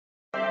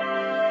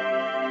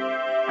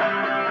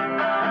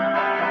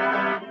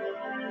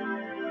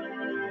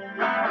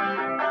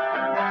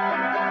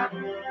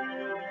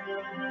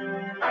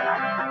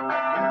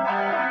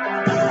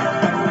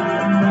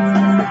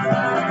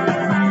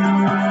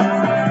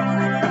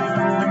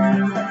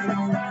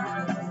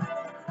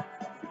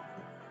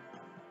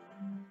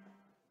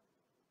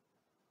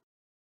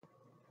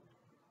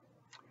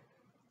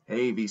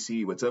Hey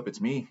VC, what's up?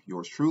 It's me,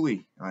 yours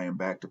truly. I am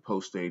back to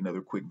post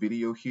another quick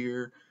video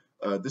here.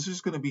 This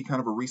is going to be kind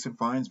of a recent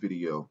finds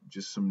video,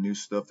 just some new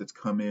stuff that's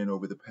come in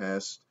over the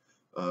past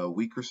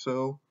week or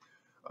so.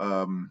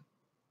 Um,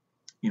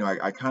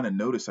 I kind of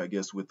noticed, I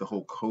guess, with the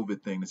whole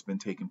COVID thing that's been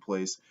taking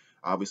place.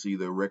 Obviously,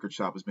 the record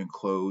shop has been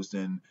closed,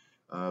 and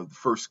the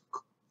first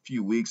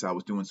few weeks I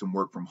was doing some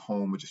work from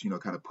home, which is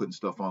kind of putting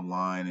stuff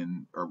online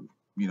and or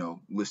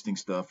listing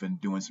stuff and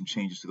doing some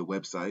changes to the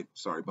website.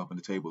 Sorry, bumping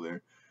the table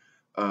there.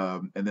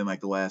 And then like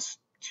the last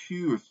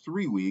 2 or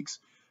 3 weeks,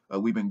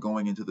 we've been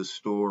going into the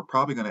store.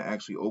 Probably going to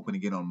actually open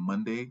again on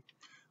Monday.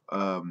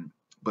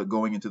 But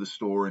going into the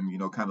store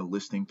and kind of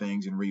listing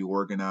things and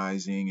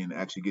reorganizing and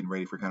actually getting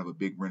ready for kind of a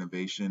big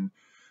renovation.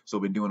 So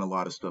I've been doing a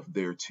lot of stuff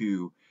there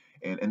too,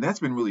 and that's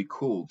been really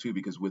cool too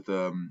because with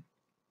kind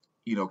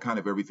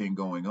of everything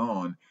going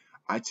on,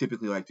 I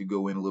typically like to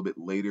go in a little bit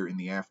later in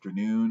the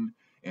afternoon,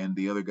 and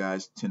the other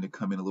guys tend to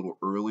come in a little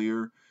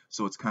earlier.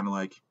 So it's kind of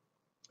like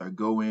I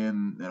go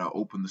in and I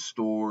open the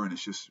store and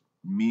it's just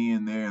me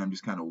in there and I'm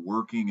just kind of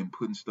working and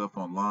putting stuff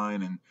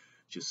online and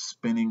just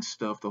spinning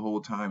stuff the whole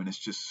time and it's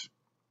just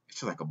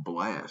like a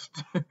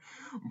blast.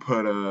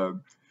 But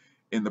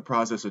in the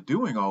process of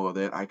doing all of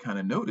that, I kind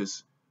of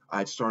noticed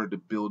I'd started to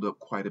build up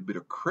quite a bit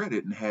of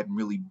credit and hadn't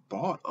really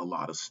bought a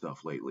lot of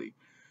stuff lately.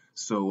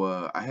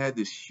 So I had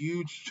this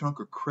huge chunk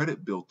of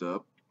credit built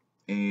up,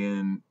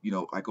 and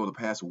like over the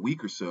past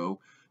week or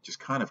so,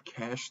 just kind of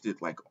cashed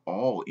it like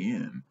all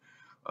in.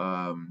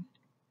 Um,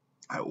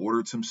 I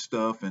ordered some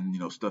stuff and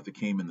stuff that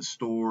came in the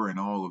store and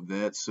all of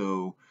that.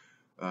 So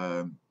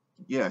um,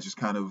 yeah, it's just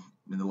kind of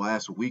in the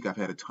last week I've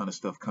had a ton of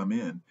stuff come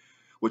in,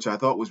 which I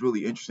thought was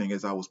really interesting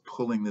as I was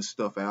pulling this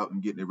stuff out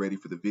and getting it ready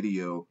for the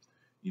video.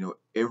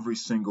 Every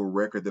single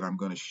record that I'm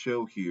going to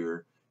show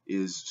here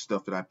is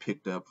stuff that I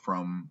picked up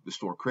from the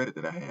store credit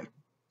that I had.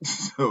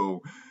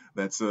 So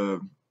that's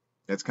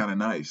that's kind of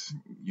nice,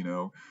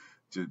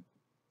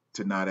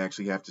 to not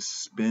actually have to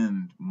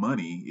spend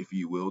money, if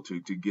you will,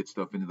 to get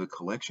stuff into the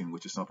collection,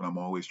 which is something I'm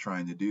always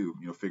trying to do,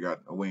 figure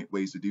out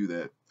ways to do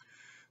that.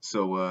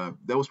 So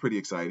that was pretty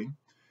exciting.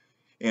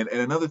 And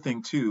another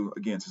thing too,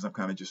 again, since I'm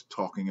kind of just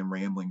talking and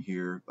rambling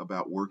here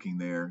about working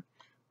there,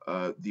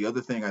 the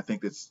other thing I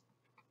think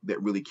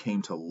that really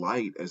came to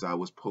light as I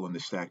was pulling the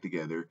stack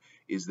together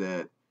is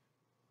that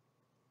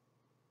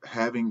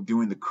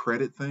doing the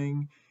credit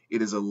thing,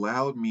 it has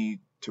allowed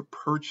me to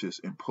purchase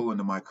and pull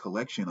into my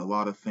collection a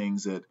lot of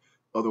things that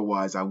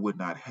otherwise I would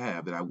not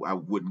have, that I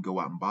wouldn't go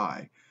out and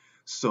buy.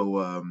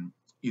 So,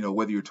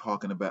 whether you're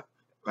talking about,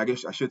 I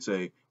guess I should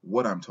say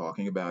what I'm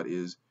talking about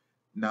is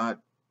not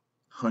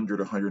 $100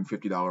 or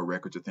 $150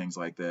 records or things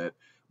like that,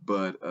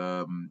 but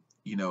that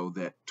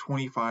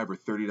 $25 or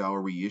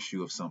 $30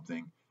 reissue of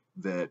something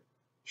that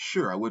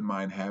sure I wouldn't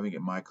mind having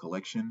in my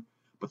collection,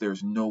 but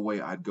there's no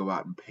way I'd go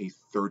out and pay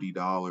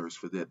 $30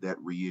 for that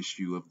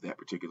reissue of that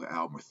particular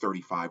album, or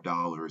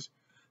 $35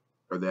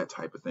 or that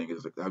type of thing.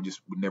 It's like I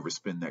just would never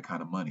spend that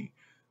kind of money.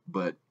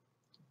 But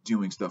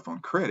doing stuff on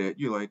credit,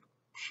 you're like,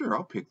 sure,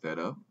 I'll pick that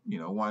up.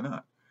 Why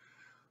not?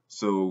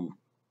 So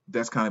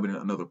that's kind of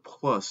been another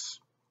plus,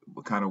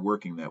 kind of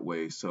working that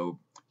way. So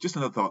just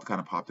another thought that kind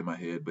of popped in my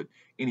head. But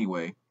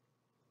anyway,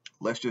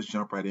 let's just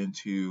jump right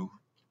into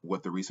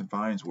what the recent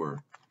finds were.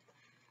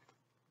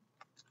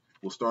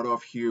 We'll start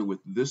off here with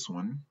this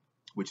one,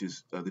 which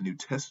is the New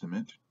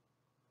Testament,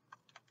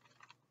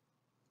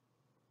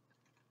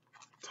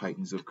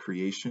 Titans of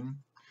Creation.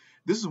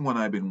 This is one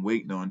I've been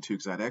waiting on too,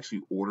 because I'd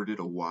actually ordered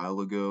it a while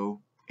ago,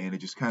 and it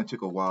just kind of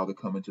took a while to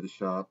come into the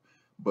shop.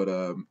 But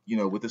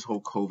with this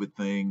whole COVID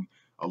thing,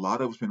 a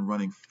lot of it's been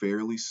running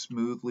fairly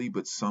smoothly,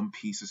 but some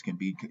pieces can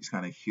be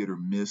kind of hit or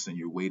miss, and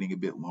you're waiting a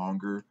bit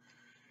longer.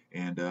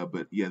 And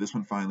but yeah, this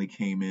one finally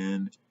came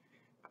in.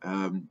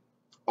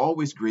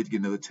 Always great to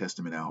get another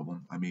Testament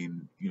album. I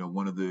mean,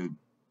 one of the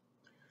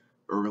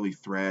early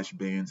thrash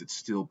bands that's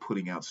still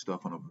putting out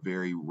stuff on a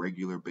very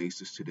regular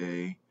basis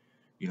today.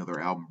 Their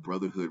album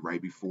Brotherhood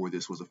right before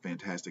this was a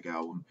fantastic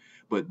album.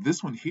 But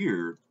this one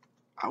here,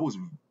 I was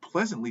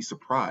pleasantly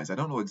surprised. I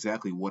don't know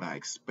exactly what I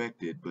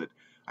expected, but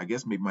I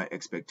guess maybe my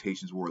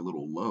expectations were a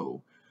little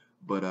low.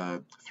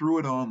 But threw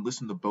it on,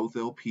 listened to both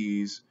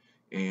LPs,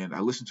 and I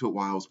listened to it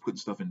while I was putting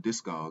stuff in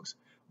Discogs.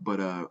 But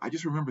I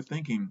just remember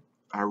thinking,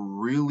 I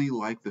really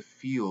like the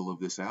feel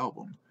of this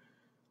album.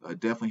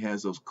 Definitely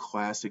has those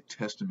classic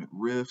Testament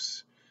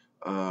riffs.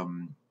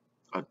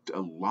 A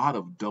lot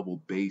of double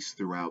bass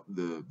throughout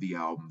the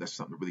album. That's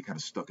something that really kind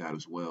of stuck out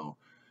as well.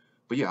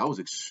 But yeah, I was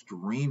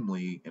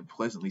extremely and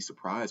pleasantly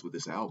surprised with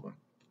this album.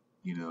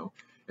 And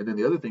then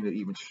the other thing that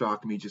even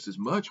shocked me just as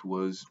much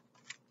was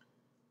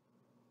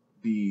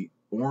the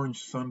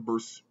orange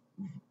sunburst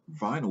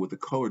vinyl with the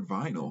colored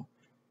vinyl.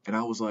 And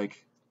I was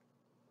like,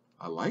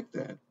 I like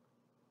that.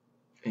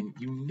 And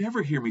you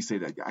never hear me say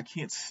that. I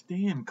can't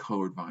stand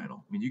colored vinyl.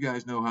 I mean, you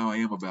guys know how I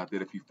am about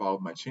that if you followed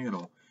my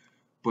channel.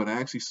 But I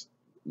actually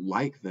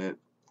like that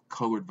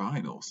colored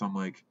vinyl. So I'm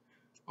like,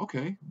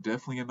 okay,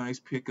 definitely a nice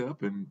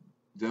pickup and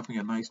definitely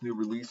a nice new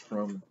release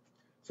from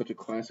such a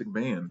classic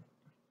band.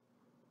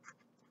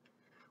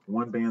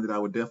 One band that I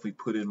would definitely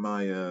put in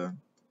my,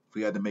 if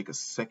we had to make a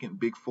second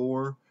big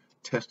four,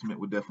 Testament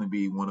would definitely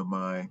be one of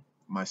my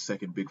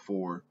second big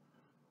four,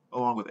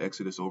 along with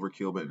Exodus,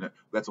 Overkill, but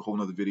that's a whole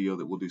nother video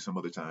that we'll do some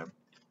other time.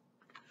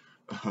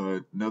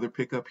 Another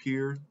pickup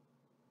here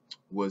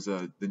was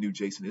the new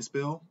Jason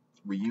Isbell,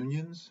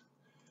 Reunions.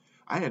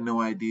 I had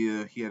no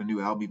idea he had a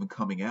new album even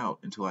coming out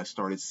until I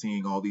started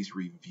seeing all these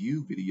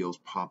review videos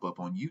pop up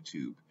on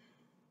YouTube.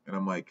 And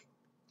I'm like,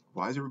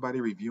 why is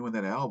everybody reviewing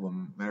that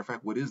album? Matter of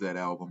fact, what is that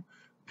album?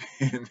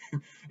 and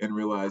and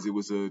realized it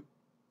was a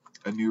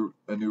new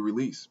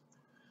release,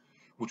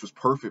 which was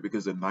perfect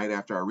because the night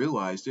after I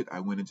realized it, I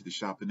went into the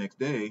shop the next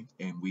day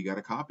and we got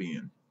a copy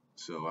in.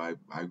 So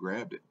I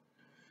grabbed it.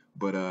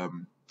 But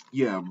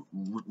yeah,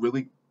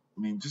 really,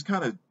 I mean, just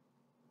kind of,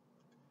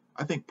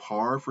 I think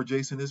par for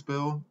Jason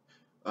Isbell.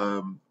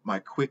 My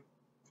quick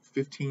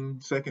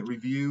 15-second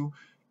review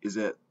is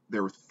that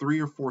there were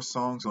 3 or 4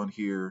 songs on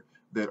here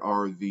that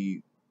are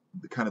the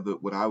kind of the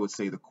what I would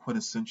say the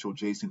quintessential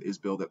Jason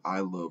Isbell that I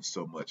love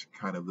so much,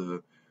 kind of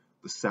the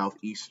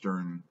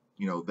southeastern,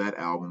 that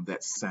album,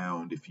 that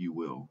sound, if you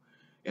will,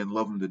 and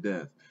love him to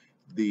death.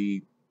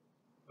 The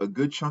A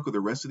good chunk of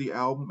the rest of the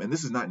album, and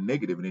this is not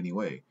negative in any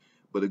way,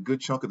 but a good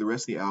chunk of the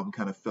rest of the album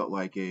kind of felt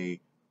like hey,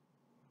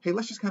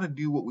 let's just kind of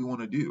do what we want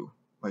to do.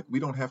 Like,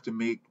 we don't have to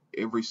make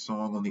every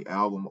song on the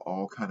album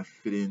all kind of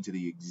fit into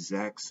the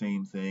exact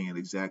same thing and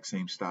exact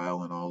same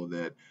style and all of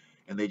that.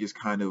 And they just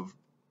kind of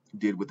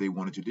did what they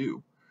wanted to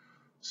do.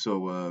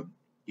 So,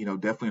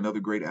 definitely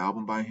another great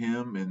album by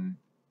him and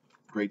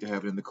great to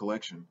have it in the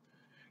collection.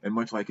 And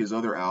much like his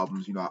other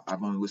albums,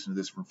 I've only listened to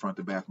this from front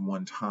to back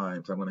one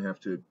time, so I'm going to have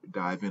to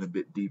dive in a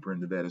bit deeper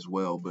into that as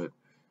well. But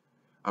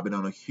I've been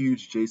on a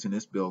huge Jason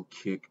Isbell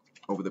kick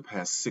over the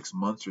past 6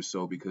 months or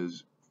so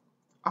because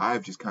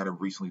I've just kind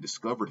of recently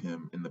discovered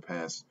him in the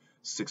past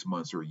 6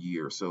 months or a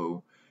year.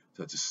 So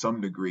to some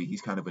degree,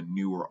 he's kind of a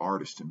newer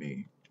artist to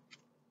me,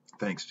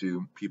 thanks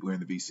to people here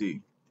in the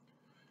VC.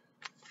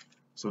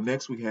 So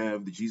next we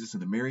have the Jesus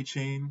and the Mary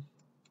Chain.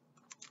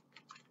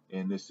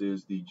 And this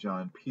is the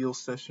John Peel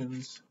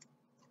Sessions.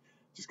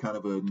 Just kind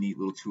of a neat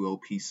little 2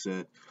 LP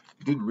set.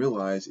 I didn't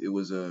realize it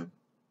was a,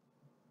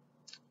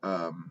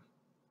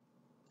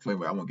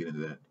 anyway, I won't get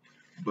into that.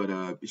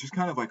 But it's just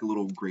kind of like a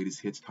little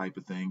greatest hits type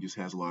of thing. Just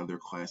has a lot of their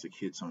classic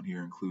hits on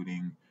here,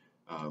 including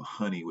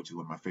Honey, which is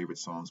one of my favorite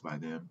songs by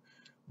them.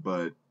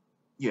 But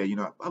yeah,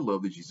 I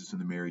love the Jesus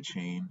and the Mary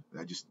Chain.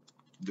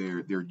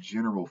 Their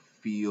general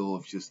feel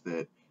of just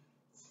that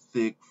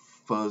thick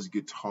fuzz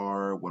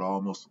guitar, what I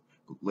almost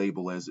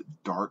label as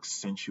dark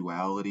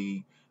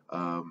sensuality.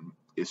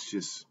 It's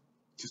just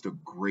a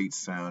great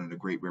sound and a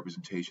great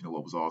representation of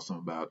what was awesome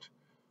about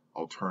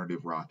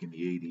alternative rock in the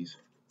 80s.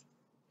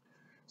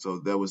 So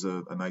that was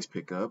a nice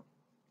pickup.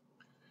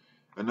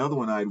 Another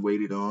one I'd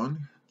waited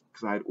on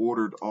because I'd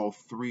ordered all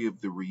 3 of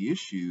the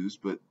reissues,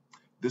 but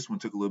this one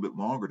took a little bit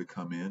longer to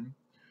come in.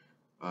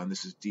 And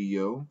this is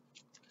Dio,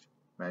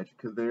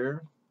 Magica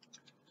there.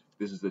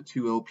 This is the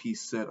 2 LP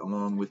set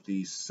along with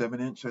the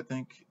 7-inch, I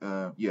think.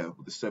 With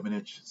the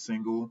 7-inch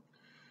single.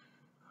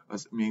 I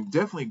mean,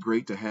 definitely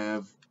great to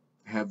have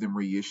them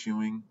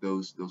reissuing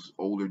those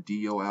older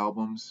Dio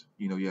albums.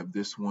 You have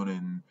this one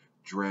and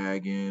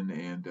Dragon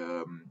and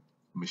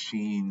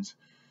Machines.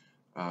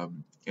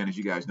 And as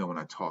you guys know, when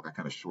I talk, I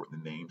kind of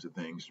shorten the names of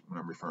things when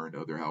I'm referring to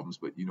other albums,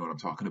 but you know what I'm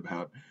talking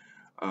about.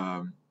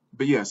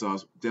 But yeah, so I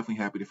was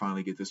definitely happy to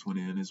finally get this one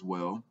in as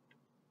well.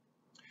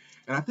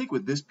 And I think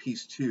with this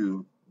piece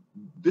too,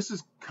 this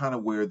is kind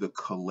of where the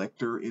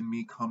collector in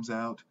me comes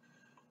out,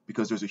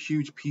 because there's a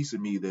huge piece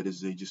of me that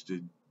is just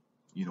a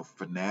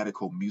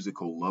fanatical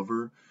musical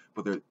lover,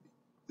 but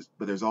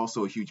there's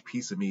also a huge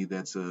piece of me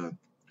that's a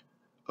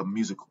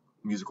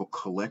musical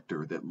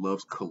collector that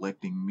loves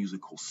collecting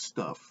musical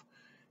stuff.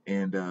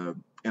 And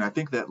I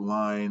think that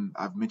line,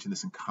 I've mentioned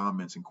this in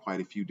comments in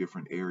quite a few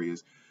different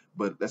areas,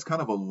 but that's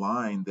kind of a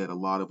line that a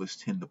lot of us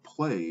tend to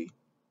play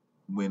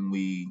when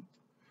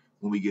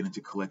we get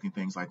into collecting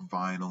things like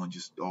vinyl and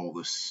just all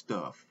this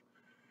stuff.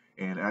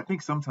 And I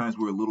think sometimes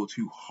we're a little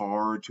too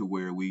hard to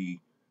where we,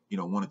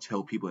 want to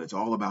tell people it's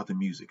all about the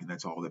music and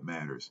that's all that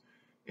matters.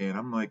 And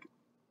I'm like,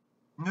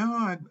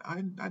 no,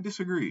 I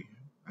disagree.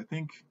 I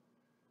think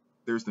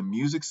there's the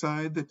music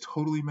side that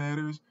totally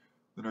matters.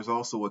 Then there's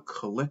also a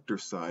collector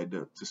side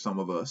to some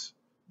of us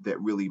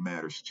that really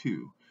matters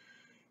too.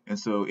 And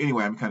so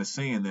anyway, I'm kind of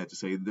saying that to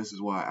say this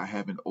is why I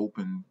haven't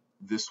opened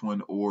this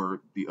one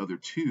or the other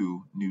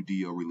 2 new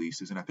Dio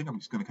releases. And I think I'm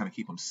just going to kind of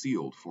keep them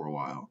sealed for a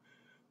while.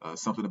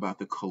 Something about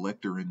the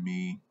collector in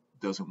me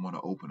doesn't want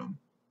to open them.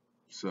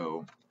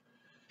 So,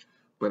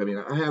 but I mean,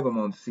 I have them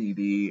on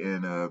CD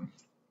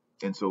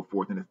and so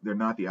forth. And they're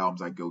not the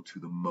albums I go to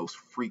the most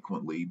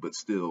frequently, but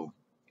still,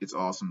 it's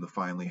awesome to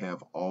finally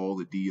have all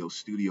the Dio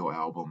studio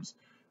albums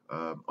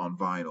on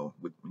vinyl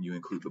when you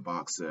include the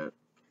box set.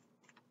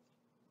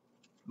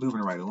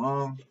 Moving right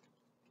along.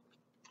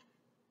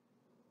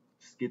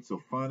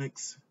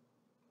 Schizophonics.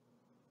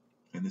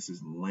 And this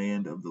is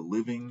Land of the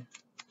Living.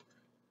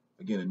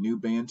 Again, a new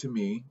band to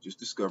me. Just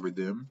discovered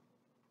them.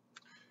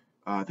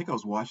 I think I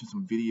was watching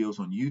some videos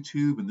on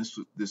YouTube, and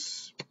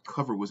this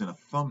cover was in a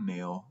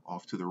thumbnail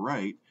off to the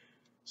right.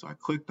 So I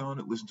clicked on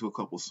it, listened to a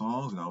couple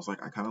songs, and I was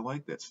like, I kind of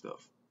like that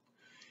stuff.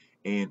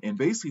 And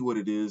basically what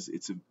it is,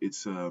 it's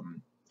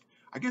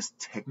I guess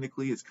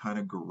technically it's kind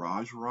of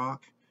garage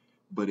rock,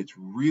 but it's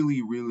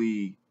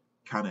really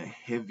kind of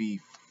heavy,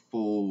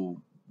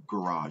 full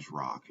garage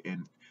rock,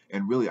 and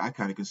really I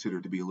kind of consider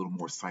it to be a little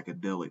more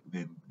psychedelic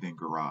than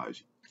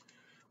garage.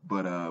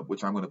 But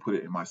which I'm going to put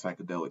it in my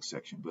psychedelic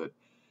section. But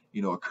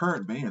a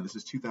current band. This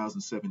is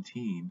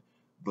 2017,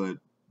 but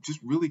just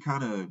really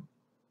kind of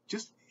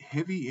just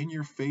heavy in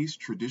your face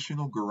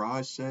traditional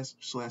garage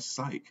slash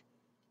psych.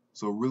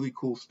 So really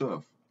cool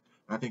stuff.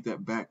 I think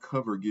that back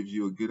cover gives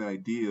you a good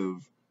idea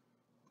of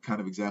kind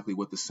of exactly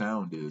what the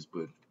sound is,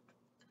 but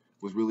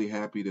was really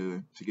happy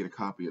to get a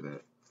copy of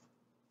that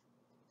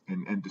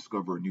and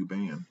discover a new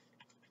band.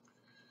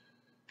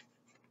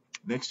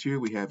 Next here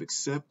we have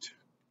Accept,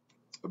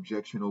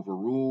 Objection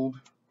Overruled,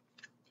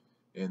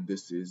 and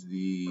this is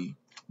the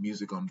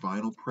music on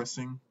vinyl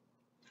pressing.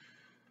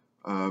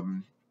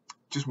 Um,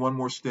 just one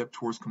more step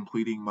towards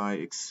completing my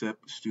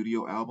Accept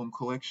studio album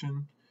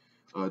collection,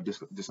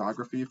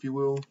 discography, if you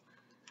will.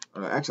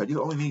 Actually, I just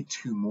only need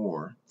two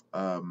more.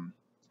 I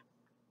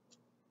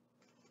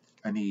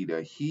need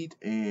a Heat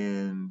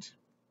and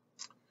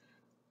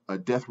a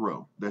Death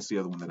Row. That's the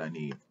other one that I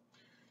need.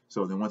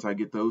 So then once I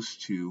get those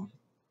two,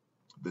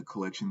 the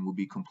collection will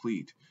be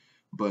complete.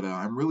 But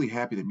I'm really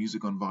happy that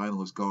Music on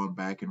Vinyl has gone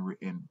back and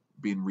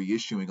been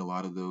reissuing a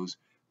lot of those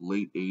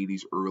late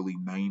 80s, early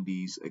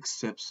 90s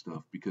Accept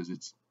stuff, because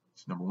it's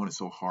number one, it's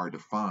so hard to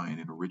find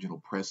in original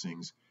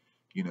pressings.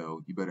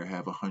 You better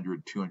have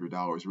 $100,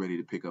 $200 ready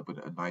to pick up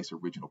a nice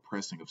original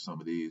pressing of some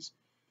of these.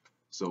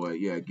 So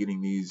yeah,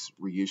 getting these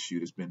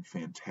reissued has been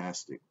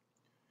fantastic.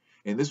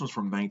 And this one's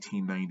from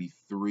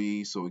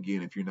 1993. So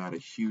again, if you're not a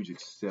huge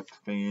Accept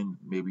fan,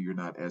 maybe you're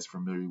not as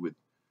familiar with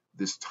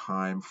this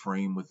time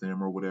frame with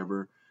them or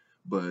whatever.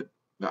 But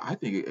I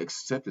think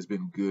Accept has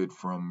been good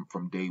from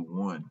day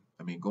one.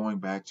 I mean, going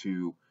back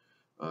to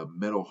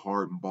Metal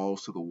Heart and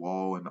Balls to the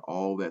Wall and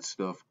all that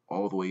stuff,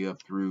 all the way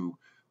up through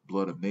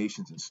Blood of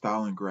Nations and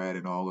Stalingrad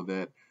and all of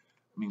that.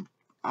 I mean,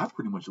 I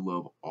pretty much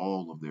love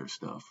all of their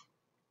stuff.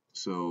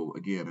 So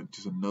again,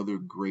 just another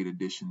great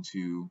addition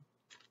to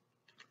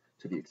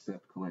the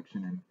Accept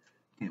collection, and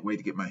can't wait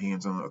to get my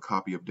hands on a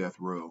copy of Death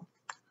Row.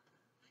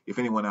 If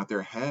anyone out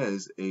there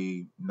has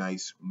a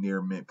nice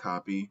near mint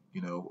copy,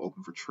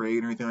 open for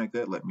trade or anything like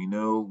that, let me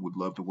know. Would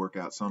love to work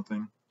out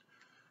something.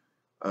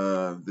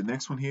 The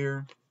next one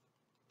here,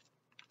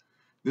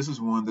 this is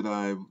one that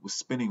I was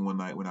spinning one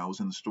night when I was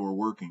in the store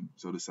working,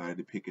 so decided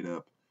to pick it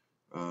up.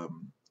 But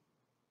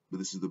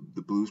this is the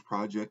Blues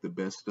Project, the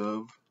best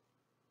of.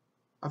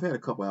 I've had a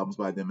couple albums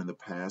by them in the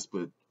past,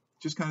 but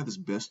just kind of this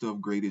best of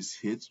greatest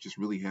hits, just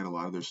really had a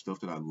lot of their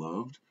stuff that I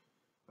loved.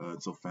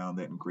 So found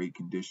that in great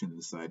condition and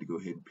decided to go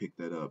ahead and pick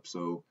that up.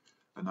 So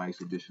a nice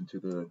addition to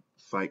the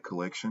site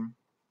collection.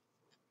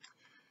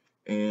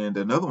 And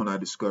another one I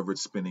discovered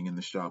spinning in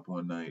the shop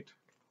one night.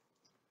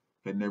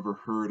 Had never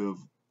heard of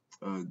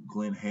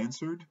Glenn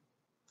Hansard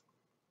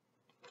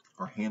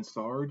or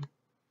Hansard,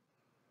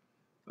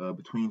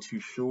 Between Two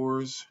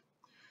Shores.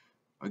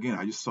 Again,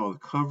 I just saw the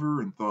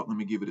cover and thought, let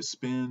me give it a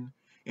spin,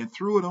 and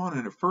threw it on.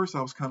 And at first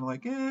I was kind of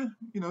like,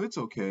 it's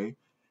okay.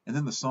 And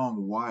then the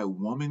song Why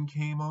Woman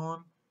came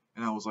on,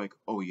 and I was like,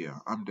 oh yeah,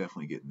 I'm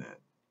definitely getting that.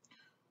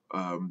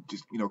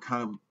 Just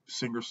kind of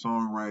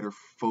singer-songwriter,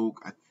 folk.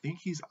 I think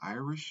he's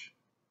Irish.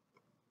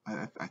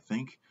 I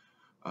think.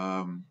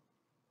 I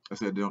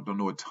said I don't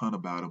know a ton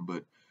about him,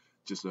 but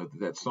just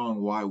that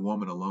song "Why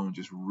Woman" alone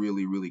just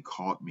really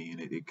caught me,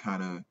 and it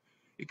kind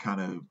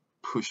of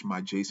pushed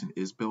my Jason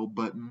Isbell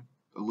button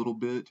a little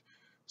bit.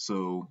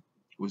 So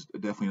it was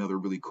definitely another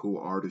really cool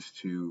artist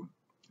to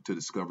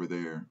discover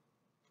there.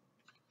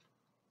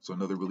 So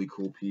another really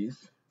cool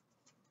piece.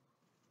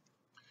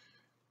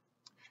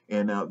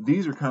 And now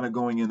these are kind of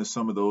going into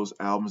some of those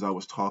albums I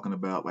was talking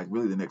about, like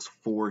really the next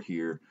four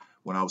here,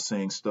 when I was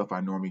saying stuff I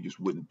normally just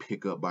wouldn't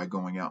pick up by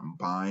going out and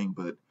buying,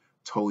 but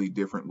totally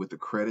different with the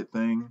credit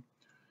thing.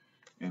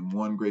 And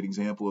one great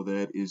example of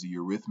that is the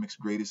Eurythmics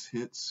Greatest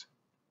Hits.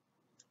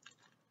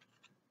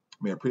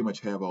 I mean, I pretty much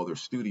have all their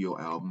studio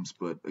albums,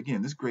 but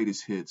again, this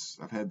Greatest Hits,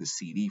 I've had the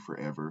CD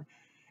forever,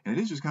 and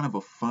it is just kind of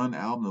a fun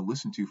album to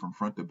listen to from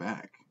front to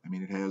back. I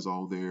mean, it has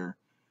all their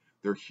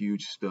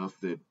huge stuff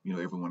that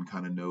everyone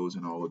kind of knows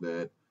and all of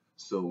that.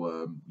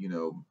 So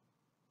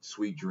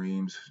Sweet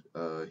Dreams,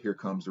 Here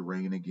Comes the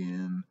Rain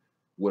Again,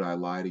 Would I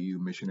Lie to You,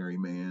 Missionary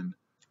Man.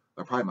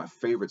 Probably my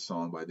favorite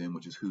song by them,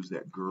 which is Who's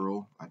That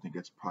Girl. I think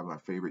that's probably my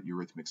favorite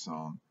Eurythmics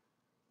song.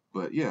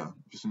 But yeah,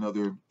 just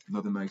another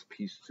nice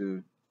piece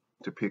to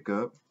pick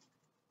up.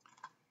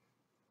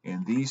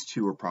 And these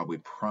two are probably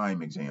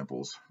prime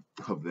examples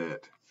of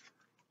that,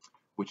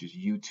 which is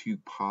U2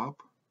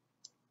 Pop.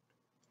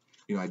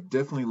 I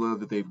definitely love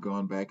that they've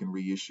gone back and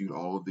reissued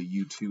all of the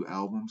U2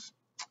 albums,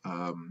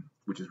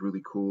 which is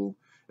really cool,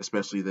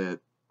 especially that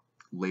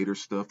later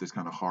stuff that's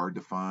kind of hard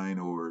to find,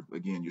 or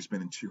again, you're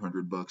spending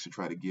 $200 to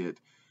try to get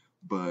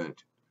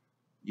But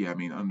yeah, I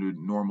mean, under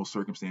normal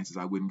circumstances,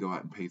 I wouldn't go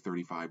out and pay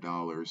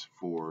 $35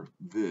 for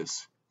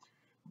this.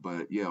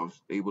 But yeah, I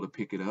was able to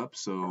pick it up,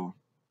 so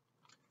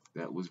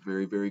that was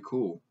very, very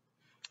cool.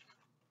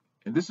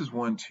 And this is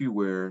one too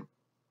where,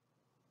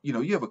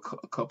 you have a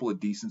couple of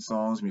decent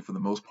songs. I mean, for the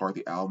most part,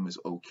 the album is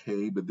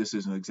okay, but this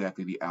isn't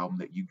exactly the album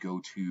that you go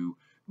to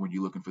when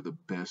you're looking for the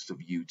best of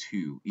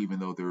U2, even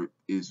though there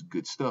is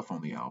good stuff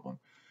on the album.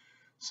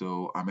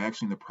 So I'm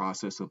actually in the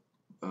process of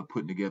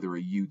putting together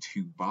a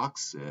U2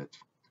 box set.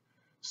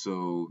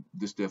 So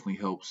this definitely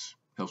helps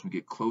me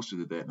get closer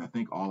to that. And I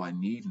think all I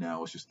need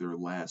now is just their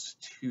last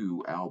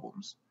two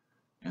albums,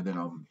 and then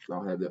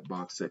I'll have that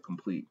box set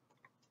complete.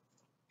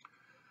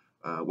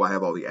 Well, I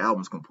have all the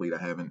albums complete.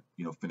 I haven't,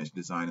 finished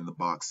designing the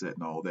box set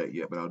and all that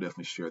yet, but I'll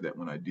definitely share that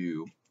when I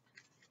do.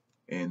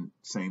 And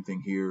same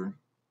thing here,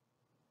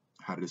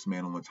 How to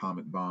Dismantle an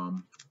Atomic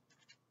Bomb.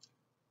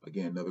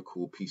 Again, another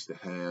cool piece to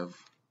have.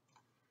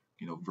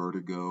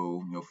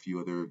 Vertigo, a few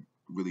other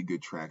really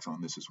good tracks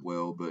on this as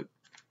well, but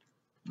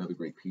another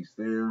great piece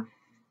there.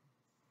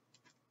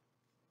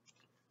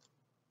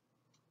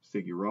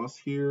 Sigur Rós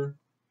here.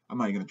 I'm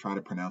not even going to try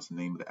to pronounce the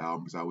name of the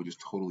album because I would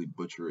just totally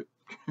butcher it.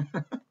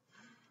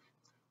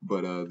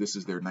 But this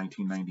is their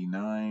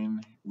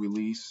 1999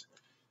 release.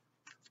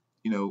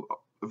 A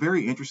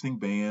very interesting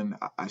band.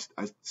 I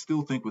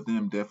still think with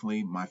them,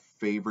 definitely my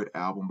favorite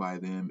album by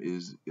them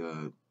is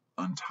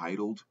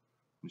Untitled,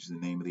 which is the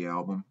name of the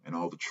album, and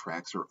all the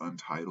tracks are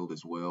untitled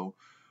as well.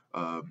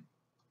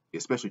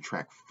 Especially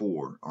track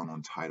 4 on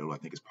Untitled, I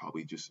think is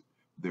probably just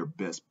their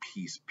best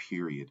piece,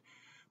 period.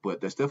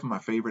 But that's definitely my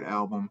favorite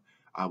album.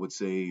 I would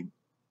say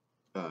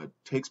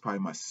Take's probably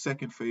my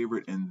second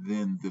favorite, and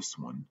then this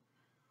one.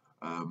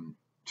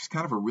 Just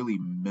kind of a really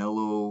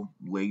mellow,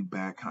 laid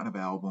back kind of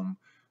album.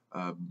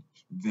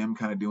 Them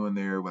kind of doing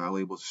their what I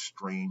label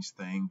strange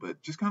thing,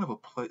 but just kind of a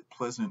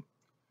pleasant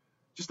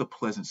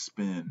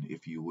spin,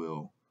 if you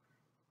will.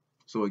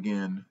 So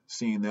again,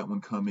 seeing that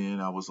one come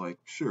in, I was like,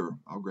 sure,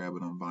 I'll grab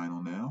it on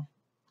vinyl now.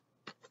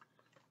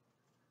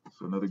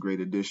 So another great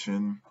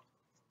addition.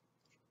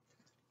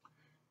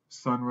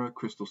 Sun Ra,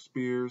 Crystal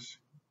Spears.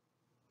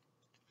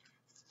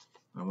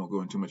 I won't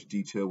go into much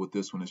detail with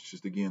this one. It's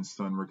just, again,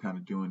 Sun Ra kind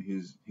of doing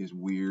his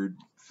weird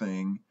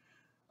thing.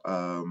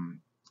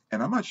 And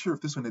I'm not sure if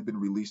this one had been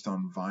released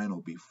on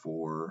vinyl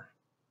before.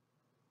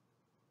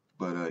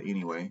 But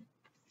anyway,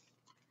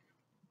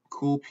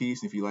 cool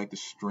piece. If you like the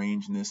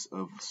strangeness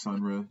of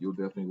Sun Ra, you'll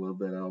definitely love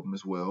that album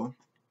as well.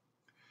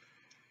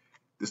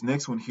 This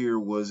next one here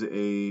was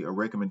a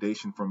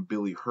recommendation from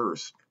Billy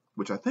Hurst,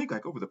 which I think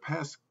like over the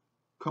past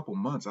couple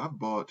months, I've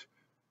bought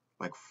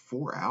like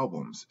 4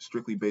 albums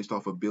strictly based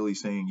off of Billy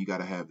saying, you got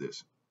to have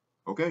this.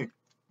 Okay.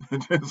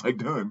 It's like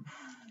done.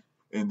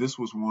 And this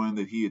was one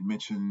that he had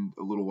mentioned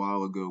a little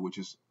while ago, which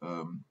is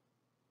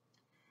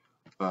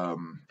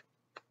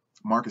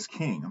Marcus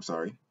King. I'm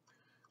sorry.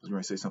 I was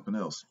going to say something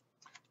else.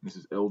 This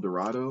is El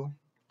Dorado.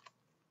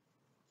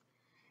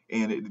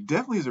 And it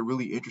definitely is a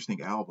really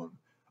interesting album.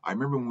 I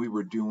remember when we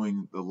were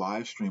doing the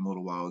live stream a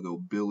little while ago,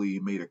 Billy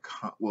made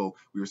we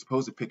were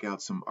supposed to pick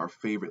out our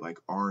favorite like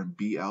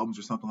R&B albums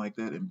or something like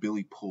that, and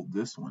Billy pulled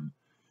this one.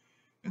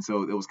 And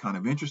so it was kind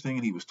of interesting,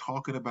 and he was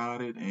talking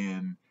about it,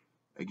 and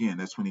again,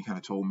 that's when he kind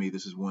of told me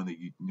this is one that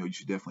you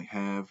should definitely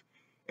have.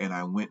 And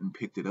I went and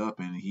picked it up,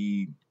 and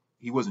he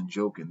wasn't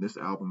joking. This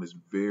album is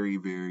very,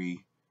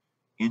 very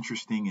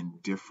interesting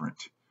and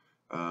different.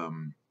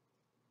 I'm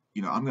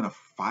going to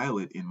file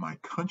it in my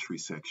country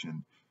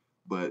section,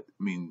 but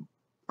I mean,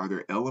 are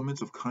there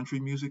elements of country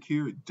music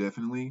here?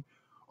 Definitely.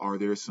 Are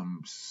there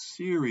some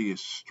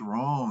serious,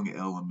 strong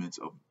elements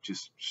of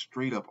just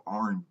straight up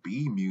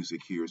R&B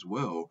music here as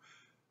well?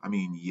 I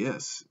mean,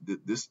 yes,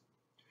 this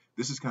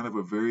is kind of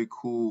a very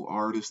cool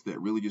artist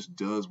that really just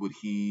does what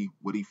he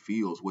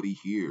feels, what he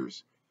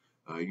hears.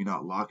 You're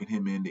not locking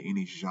him into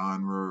any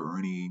genre or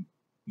any,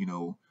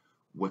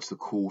 what's the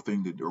cool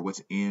thing or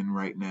what's in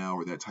right now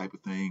or that type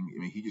of thing. I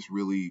mean, he just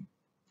really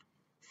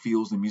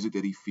feels the music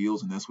that he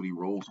feels, and that's what he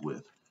rolls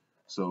with.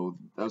 So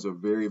that was a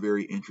very,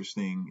 very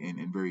interesting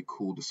and very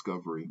cool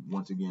discovery.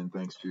 Once again,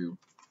 thanks to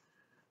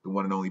the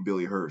one and only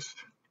Billy Hurst.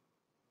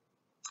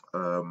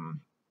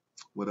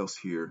 What else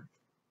here?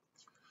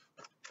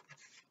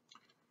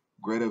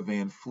 Greta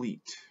Van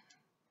Fleet.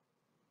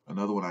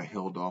 Another one I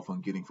held off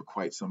on getting for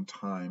quite some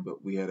time,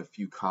 but we had a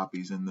few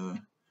copies in the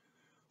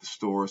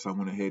store, so I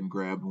went ahead and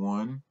grabbed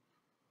one.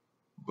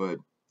 But,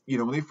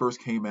 when they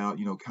first came out,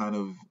 kind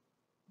of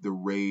the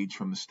rage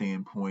from the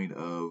standpoint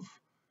of,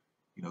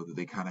 that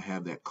they kind of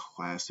have that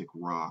classic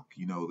rock,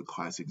 the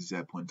classic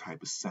Zeppelin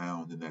type of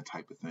sound and that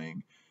type of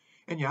thing.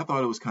 And yeah, I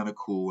thought it was kind of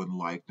cool and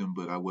liked them,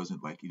 but I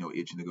wasn't like,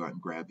 itching to go out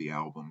and grab the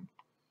album.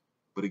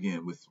 But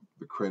again, with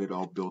the credit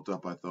all built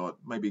up, I thought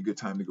it might be a good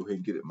time to go ahead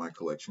and get it in my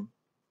collection.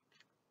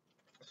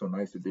 So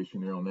nice addition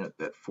there on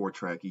that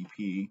 4-track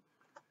EP.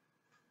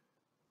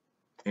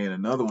 And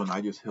another one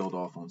I just held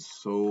off on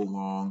so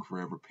long,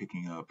 forever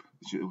picking up.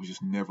 It was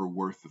just never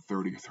worth the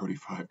 $30 or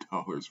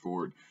 $35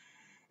 for it.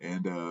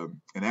 And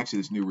actually,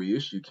 this new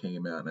reissue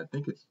came out, and I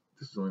think it's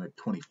this is only like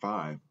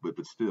 25,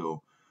 but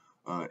still,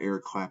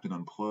 Eric Clapton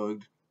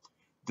Unplugged.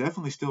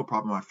 Definitely still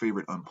probably my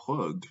favorite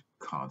Unplugged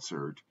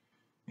concert.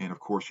 And of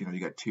course, you know, you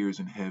got Tears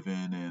in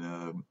Heaven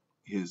and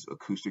his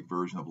acoustic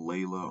version of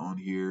Layla on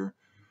here,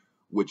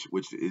 which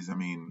is, I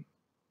mean,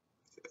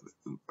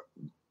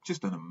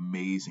 just an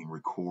amazing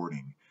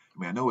recording. I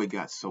mean, I know it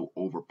got so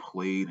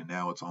overplayed and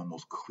now it's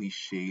almost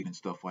cliched and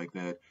stuff like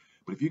that.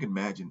 But if you can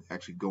imagine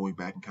actually going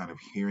back and kind of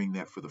hearing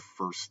that for the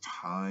first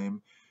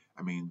time,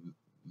 I mean,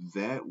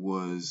 that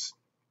was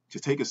to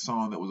take a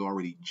song that was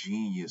already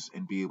genius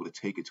and be able to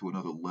take it to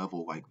another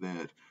level like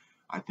that,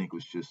 I think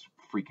was just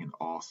freaking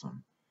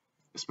awesome.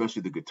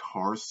 Especially the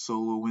guitar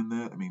solo in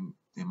that. I mean,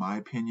 in my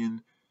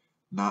opinion,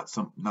 not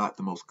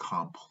the most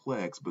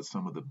complex, but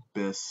some of the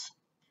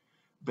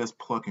best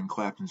plucking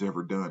Clapton's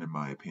ever done, in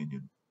my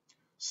opinion.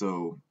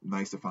 So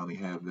nice to finally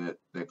have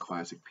that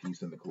classic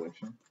piece in the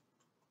collection.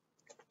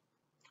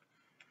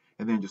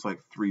 And then just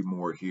like three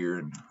more here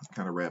and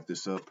kind of wrap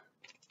this up.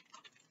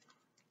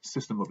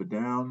 System of a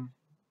Down,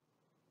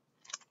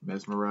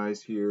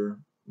 Mesmerized here,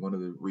 one of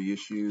the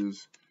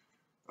reissues.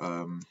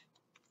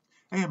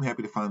 I am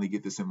happy to finally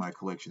get this in my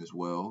collection as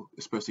well,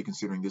 especially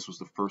considering this was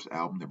the first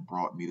album that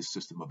brought me to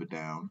System of a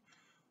Down.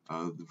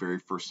 The very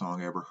first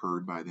song I ever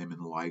heard by them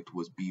and liked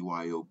was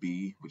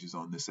BYOB, which is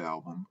on this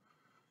album.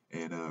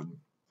 And I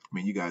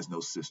mean, you guys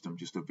know System,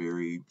 just a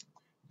very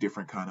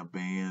different kind of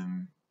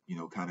band, you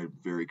know, kind of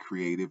very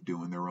creative,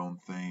 doing their own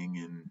thing.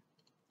 And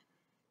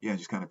yeah,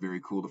 just kind of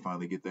very cool to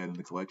finally get that in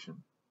the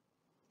collection.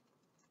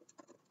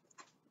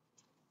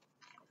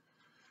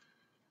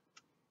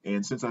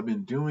 And since I've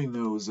been doing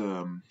those,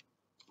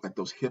 like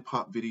those hip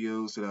hop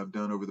videos that I've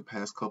done over the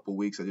past couple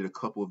weeks, I did a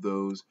couple of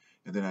those,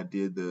 and then I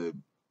did the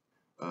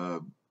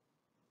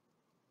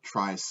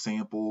try a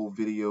sample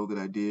video that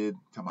I did,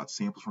 talking about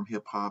samples from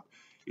hip hop.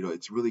 You know,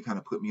 it's really kind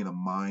of put me in a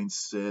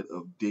mindset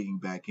of digging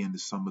back into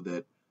some of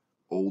that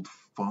old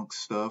funk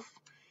stuff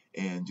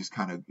and just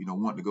kind of, you know,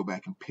 wanting to go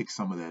back and pick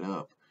some of that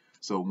up.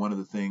 So one of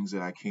the things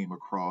that I came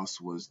across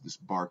was this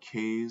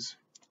Bar-Kays,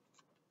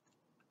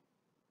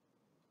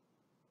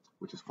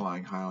 which is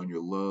Flying High on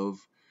Your Love.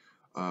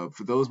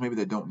 For those maybe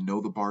that don't know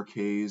the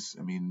Bar-Kays,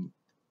 I mean,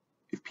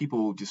 if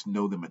people just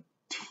know them a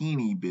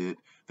teeny bit,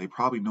 they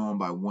probably know them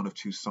by one of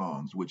two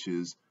songs, which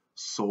is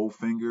Soul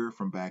Finger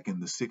from back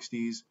in the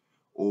 60s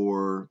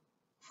or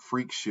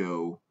Freak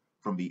Show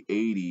from the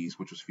 80s,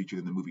 which was featured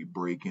in the movie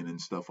Breakin' and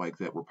stuff like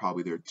that, were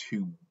probably their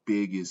two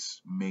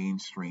biggest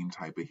mainstream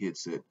type of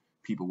hits that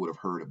people would have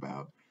heard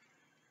about.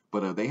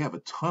 But they have a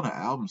ton of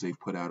albums they've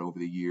put out over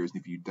the years.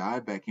 And if you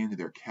dive back into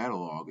their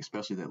catalog,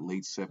 especially that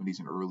late 70s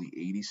and early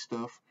 80s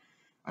stuff,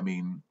 I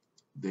mean,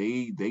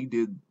 they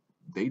did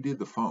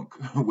the funk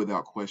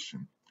without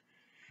question.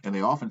 And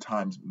they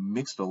oftentimes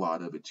mixed a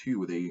lot of it too,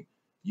 where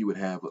you would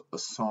have a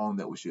song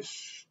that was just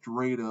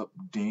straight up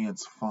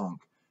dance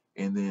funk,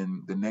 and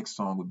then the next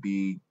song would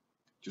be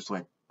just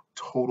like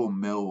total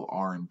metal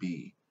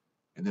R&B,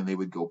 and then they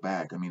would go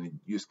back. I mean,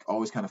 you just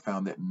always kind of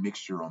found that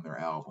mixture on their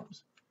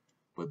albums.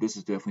 But this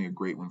is definitely a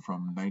great one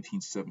from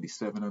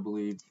 1977, I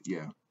believe.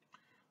 Yeah,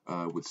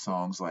 with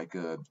songs like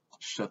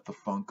 "Shut the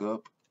Funk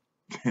Up"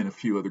 and a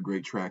few other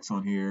great tracks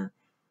on here.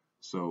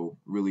 So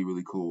really,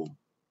 really cool.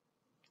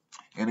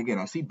 And again,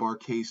 I see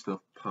Bar-Kays stuff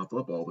pop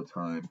up all the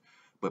time,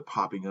 but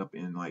popping up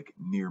in like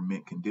near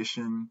mint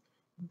condition,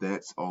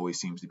 that's always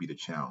seems to be the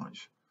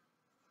challenge.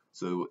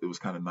 So it was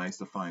kind of nice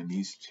to find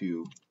these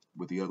two,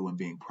 with the other one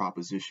being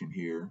Proposition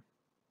here.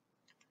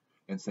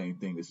 And same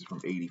thing, this is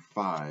from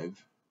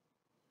 '85,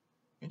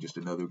 and just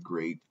another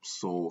great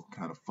soul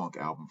kind of funk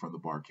album from the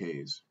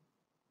Bar-Kays.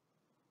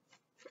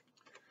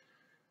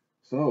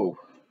 So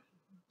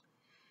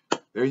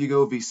there you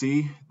go,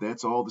 VC.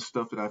 That's all the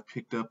stuff that I've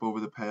picked up over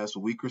the past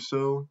week or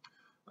so.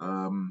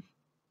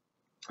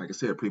 Like I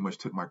said, I pretty much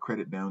took my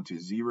credit down to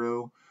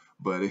 0,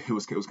 but it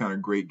was kind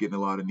of great getting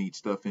a lot of neat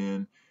stuff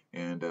in.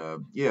 And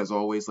yeah, as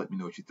always, let me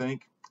know what you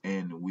think,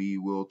 and we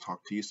will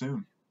talk to you soon.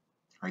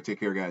 All right, take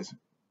care, guys.